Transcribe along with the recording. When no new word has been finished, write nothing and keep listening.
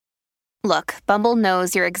Look, Bumble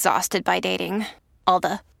knows you're exhausted by dating. All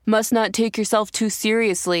the must not take yourself too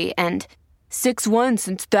seriously and 6'1"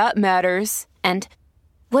 since that matters. And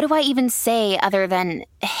what do I even say other than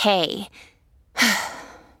hey?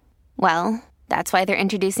 Well, that's why they're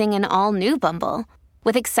introducing an all-new Bumble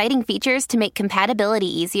with exciting features to make compatibility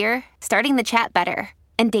easier, starting the chat better,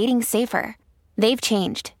 and dating safer. They've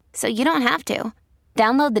changed, so you don't have to.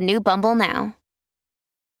 Download the new Bumble now.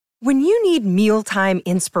 When you need mealtime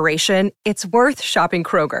inspiration, it's worth shopping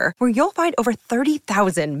Kroger, where you'll find over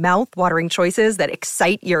 30,000 mouth-watering choices that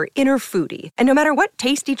excite your inner foodie. And no matter what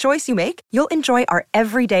tasty choice you make, you'll enjoy our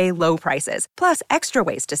everyday low prices, plus extra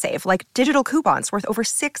ways to save, like digital coupons worth over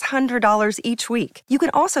 $600 each week. You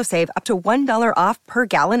can also save up to $1 off per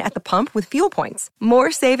gallon at the pump with fuel points.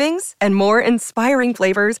 More savings and more inspiring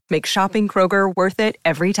flavors make shopping Kroger worth it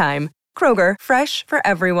every time. Kroger, fresh for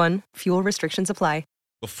everyone. Fuel restrictions apply.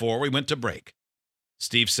 Before we went to break,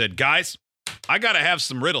 Steve said, guys, I got to have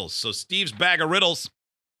some riddles. So Steve's bag of riddles.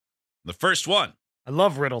 The first one. I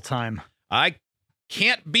love riddle time. I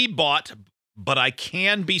can't be bought, but I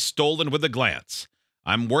can be stolen with a glance.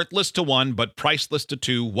 I'm worthless to one, but priceless to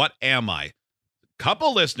two. What am I?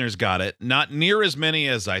 Couple listeners got it. Not near as many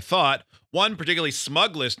as I thought. One particularly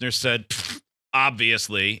smug listener said,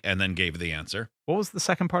 obviously, and then gave the answer. What was the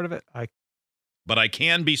second part of it? But I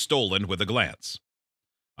can be stolen with a glance.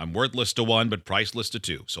 I'm worthless to one, but priceless to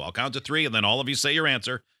two. So I'll count to three, and then all of you say your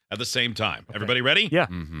answer at the same time. Okay. Everybody ready? Yeah.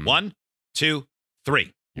 Mm-hmm. 1, 2,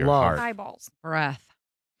 3. Your Love. heart. Eyeballs. Breath.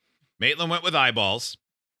 Maitland went with eyeballs.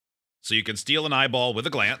 So you can steal an eyeball with a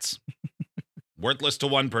glance. Worthless to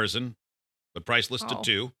one person, but priceless to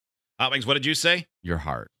two. Hot Wings, what did you say? Your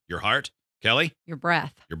heart. Your heart. Kelly? Your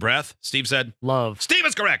breath. Your breath. Steve said? Love. Steve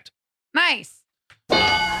is correct. Nice.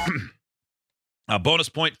 A bonus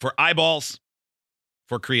point for eyeballs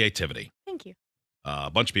for creativity. Thank you.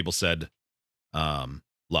 A bunch of people said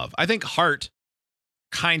love. I think heart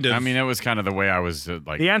kind of. I mean, it was kind of the way I was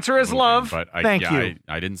like. The answer is moving, love. But Thank you.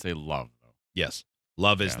 I didn't say love, though. Yes.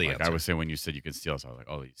 Love is the answer. I was saying when you said you could steal, so I was like,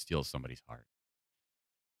 oh, you steal somebody's heart.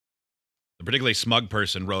 The particularly smug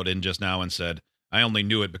person wrote in just now and said, I only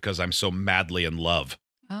knew it because I'm so madly in love.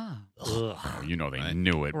 Oh. Oh, you know they Right.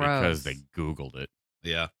 knew it Gross. because they Googled it.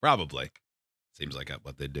 Yeah, probably. Seems like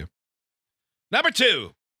what they do. Number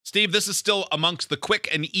 2. Steve, this is still amongst the quick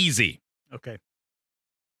and easy. Okay.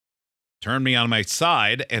 Turn me on my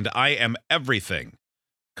side, and I am everything.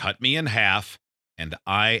 Cut me in half, and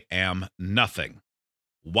I am nothing.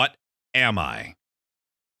 What am I?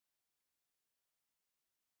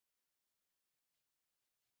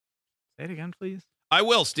 Say it again, please. I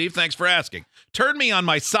will, Steve. Thanks for asking. Turn me on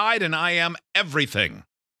my side, and I am everything.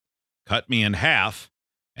 Cut me in half,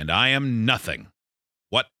 and I am nothing.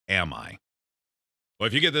 What am I? Well,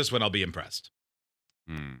 if you get this one, I'll be impressed.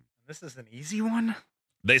 This is an easy one.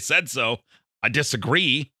 They said so. I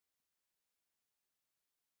disagree.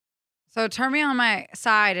 So turn me on my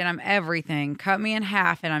side and I'm everything. Cut me in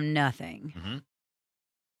half and I'm nothing. Mm-hmm.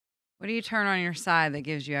 What do you turn on your side that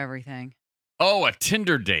gives you everything? Oh, a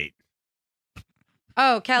Tinder date.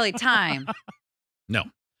 Oh, Kelly, time. No.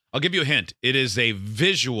 I'll give you a hint. It is a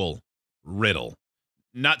visual riddle.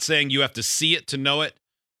 Not saying you have to see it to know it,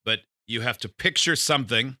 but you have to picture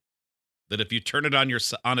something that if you turn it on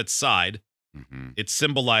its side, it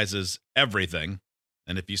symbolizes everything.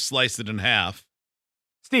 And if you slice it in half,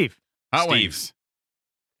 Steve. Hot Steve. wings.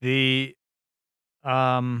 The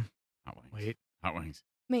Hot wings. wait. Hot wings.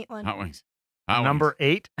 Maitland. Hot wings. Hot Number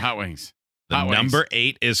wings. 8. Hot wings. the Hot wings. number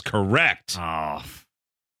 8 is correct. Oh,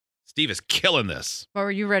 Steve is killing this. What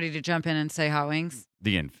were you ready to jump in and say, Hot Wings?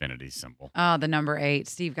 the infinity symbol. Oh, the number 8.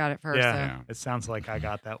 Steve got it first. Yeah. So. Yeah. It sounds like I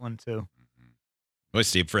got that one too. Boy,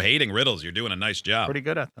 Steve, for hating riddles, you're doing a nice job. Pretty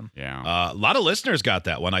good at them. Yeah. A lot of listeners got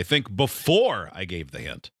that one, I think, before I gave the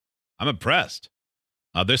hint. I'm impressed.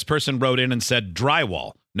 This person wrote in and said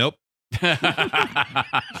drywall. Nope.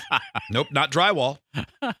 Nope, not drywall.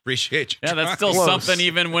 Appreciate you. Yeah, that's still Close. something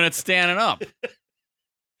even when it's standing up.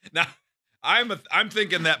 Now, I'm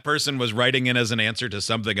thinking that person was writing in as an answer to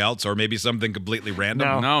something else or maybe something completely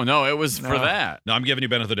random. No, it was for No. that. No, I'm giving you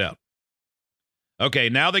benefit of the doubt. Okay,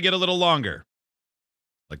 now they get a little longer.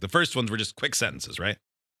 Like the first ones were just quick sentences, right?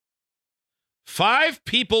 5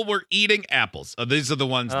 people were eating apples. Oh, these are the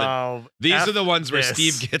ones that. These are the ones where this.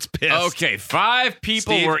 Steve gets pissed. Okay, 5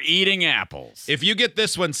 people Steve, were eating apples. If you get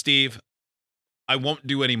this one, Steve, I won't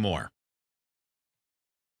do any more.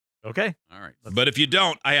 Okay. All right. But if you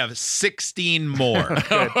don't, I have 16 more.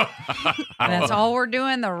 Good. That's all we're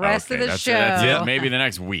doing the rest of the show. That's Yeah. it. Maybe the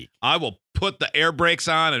next week. I will put the air brakes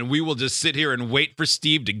on and we will just sit here and wait for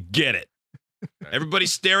Steve to get it. Everybody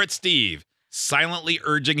stare at Steve. silently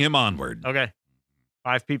urging him onward. Okay.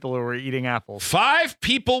 5 people who were eating apples. 5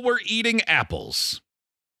 people were eating apples.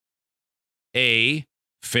 A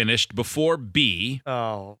finished before B,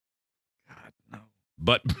 Oh, God, no.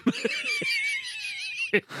 but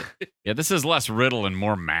Yeah, this is less riddle and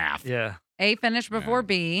more math. Yeah. A finished before Yeah.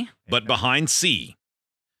 B. but behind C.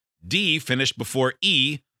 D finished before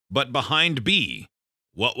E, but behind B.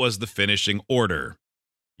 What was the finishing order?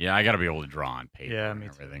 Yeah, I got to be able to draw on paper Yeah, and me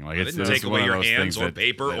too. everything. Like I it's didn't it's take one away of your those hands things or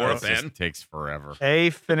paper that or a just pen. takes forever. A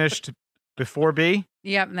finished before B.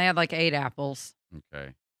 Yep, and they had like 8 apples.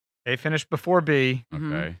 Okay. A finished before B.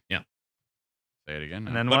 Mhm. Okay. Yeah. Say it again.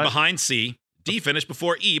 And then But what? behind C. D finished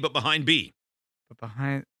before E, but behind B. But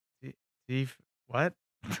behind D. What?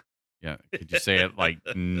 Yeah. Could you say it like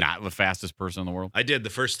not the fastest person in the world? I did the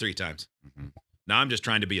first 3 times. Mm-hmm. Now I'm just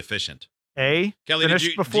trying to be efficient. A Kelly, finished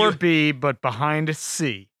do before you- B, but behind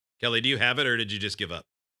C. Kelly, do you have it or did you just give up?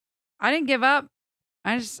 I didn't give up.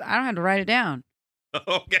 I don't have to write it down.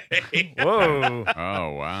 Okay. Whoa.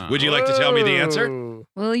 Oh wow. Would you like to tell me the answer? Whoa.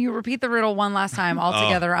 Will you repeat the riddle one last time, all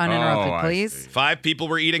together, uninterrupted, Oh, I please? see. 5 people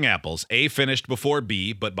were eating apples. A finished before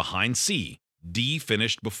B, but behind C. D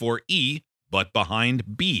finished before E, but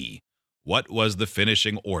behind B. What was the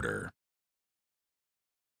finishing order?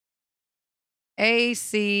 A,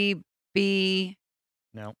 C, B,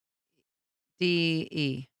 No. D,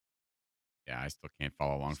 E, Yeah, I still can't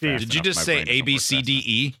follow along. Steve. fast Did you enough. just My say brain doesn't A, B, work C, fast D, enough.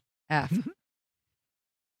 E? F.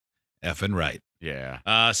 F and right.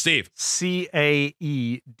 Yeah. Steve, CAEDB.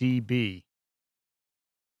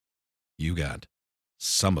 you got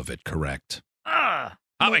some of it correct. Ah.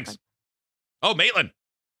 Hot Wings. Oh, Maitland.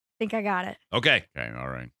 Think I got it. Okay. Okay. All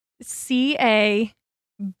right. CABED.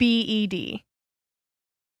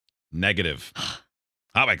 Negative.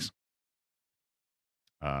 Hot Wings.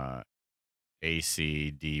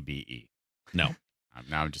 ACDBE. No.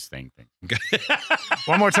 Now I'm just saying things.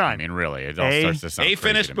 One more I time. mean, really, it all A- starts to sound A crazy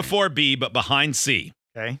finished to me. before B, but behind C.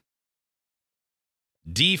 Okay.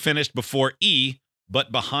 D finished before E,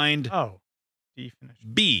 but behind Oh. D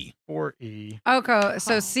finished B. before E. Okay,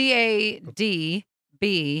 so Oh.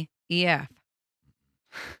 CADBEF.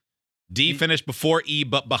 D finished before E,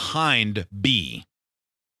 but behind B.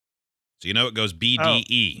 So you know it goes B, D,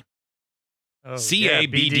 E. Oh,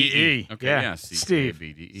 CABDE. Okay. Yeah. Yeah. Steve.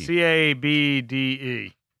 CABDE.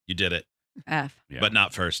 CABDE. You did it, F. Yeah. but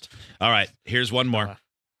not first. All right, here's one more.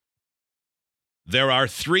 There are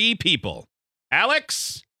 3 people,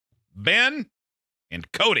 Alex, Ben,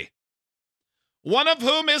 and Cody. One of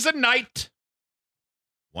whom is a knight,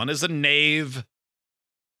 one is a knave,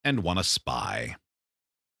 and one a spy.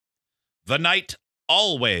 The knight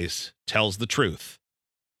always tells the truth.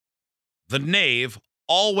 The knave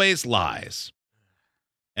always lies.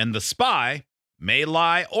 And the spy may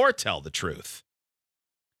lie or tell the truth.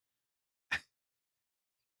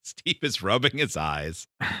 Steve is rubbing his eyes.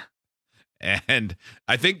 And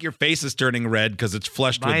I think your face is turning red because it's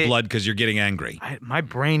flushed with My- blood because you're getting angry. My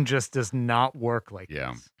brain just does not work like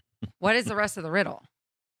Yeah. this. What is the rest of the riddle?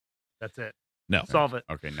 That's it. No. Solve it.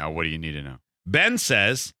 Okay. Now, what do you need to know? Ben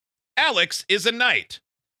says, Alex is a knight.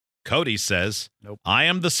 Cody says, Nope. I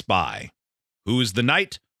am the spy. Who's the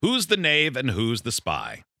knight? Who's the knave? And who's the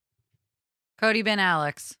spy? Cody, Ben,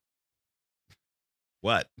 Alex.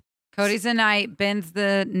 What? Cody's the knight, Ben's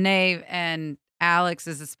the knave, and Alex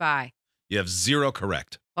is the spy. You have 0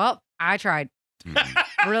 correct. Well, I tried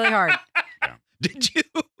Mhm. really hard. Did you?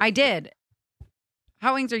 I did.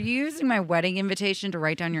 Hot Wings, are you using my wedding invitation to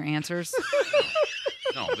write down your answers?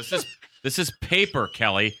 No, this is paper,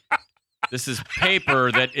 Kelly. This is paper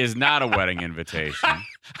that is not a wedding invitation.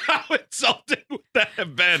 How insulting would that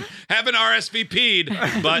have been? Haven't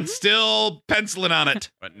RSVP'd, but still penciling on it.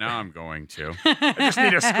 But now I'm going to. I just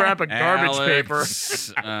need a scrap of garbage paper.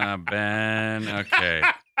 Alex, Ben. Okay.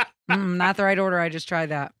 Not the right order. I just tried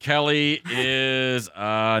that. Kelly is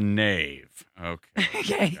a knave. Okay.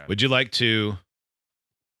 Okay. Got it. Would you like to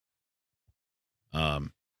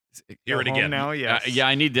hear Go it home again? now, yes. Yeah,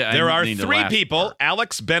 I need to. I There are need the 3 last people, part.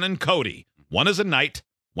 Alex, Ben, and Cody. One is a knight,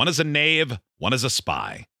 one is a knave, one is a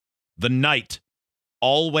spy. The knight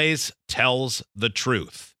always tells the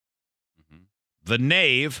truth. Mhm. The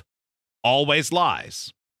knave always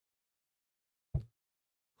lies.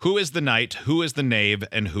 Who is the knight, who is the knave,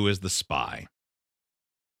 and who is the spy?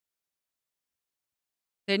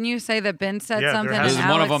 Didn't you say that Ben said Yeah, there something? has and to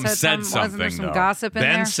be- One of Alex them said Wasn't there something, some though. gossip in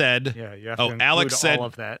Ben there? said, Yeah, you have Oh, to include Alex said- all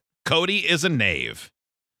of that. Cody is a knave.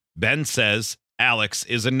 Ben says, Alex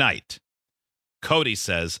is a knight. Cody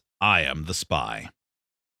says, I am the spy.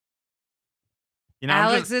 You know,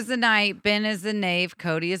 Alex is the knight, Ben is the knave,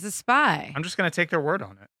 Cody is the spy. I'm just going to take their word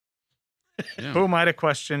on it. Yeah. Who am I to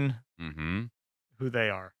question Mm-hmm. who they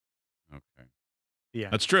are. Okay. Yeah.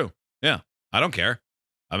 That's true. Yeah. I don't care.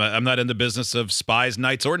 I'm not in the business of spies,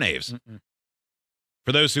 knights, or knaves. Mm-mm.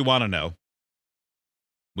 For those who want to know,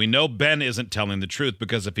 we know Ben isn't telling the truth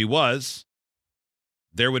because if he was,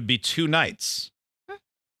 there would be 2 knights. That's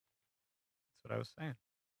what I was saying.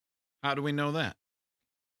 How do we know that?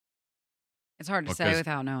 It's hard to Well, say 'cause-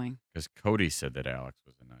 without knowing. Because Cody said that Alex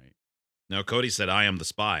was a knight. No, Cody said, I am the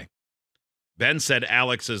spy. Ben said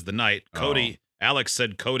Alex is the knight. Alex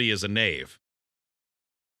said Cody is a knave.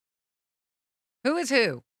 Who is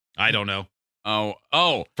who? I don't know.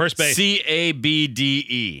 Oh. First base.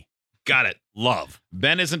 CABDE. Got it. Love.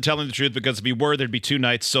 Ben isn't telling the truth because if he were, there'd be 2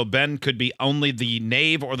 knights, so Ben could be only the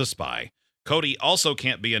knave or the spy. Cody also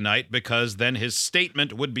can't be a knight because then his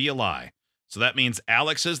statement would be a lie. So that means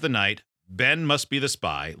Alex is the knight, Ben must be the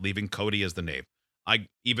spy, leaving Cody as the knave. I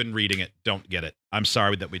even reading it, don't get it. I'm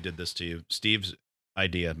sorry that we did this to you. Steve's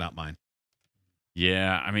idea, not mine.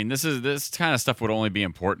 Yeah, I mean, this kind of stuff would only be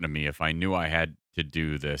important to me if I knew I had to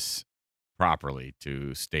do this properly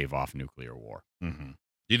to stave off nuclear war. Mm-hmm.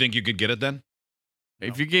 Do you think you could get it then?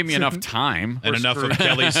 If you gave me enough time And enough of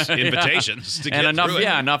Kelly's invitations to get and enough, through it.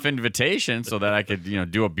 enough invitations so that I could,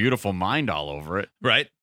 do a beautiful mind all over it. Right.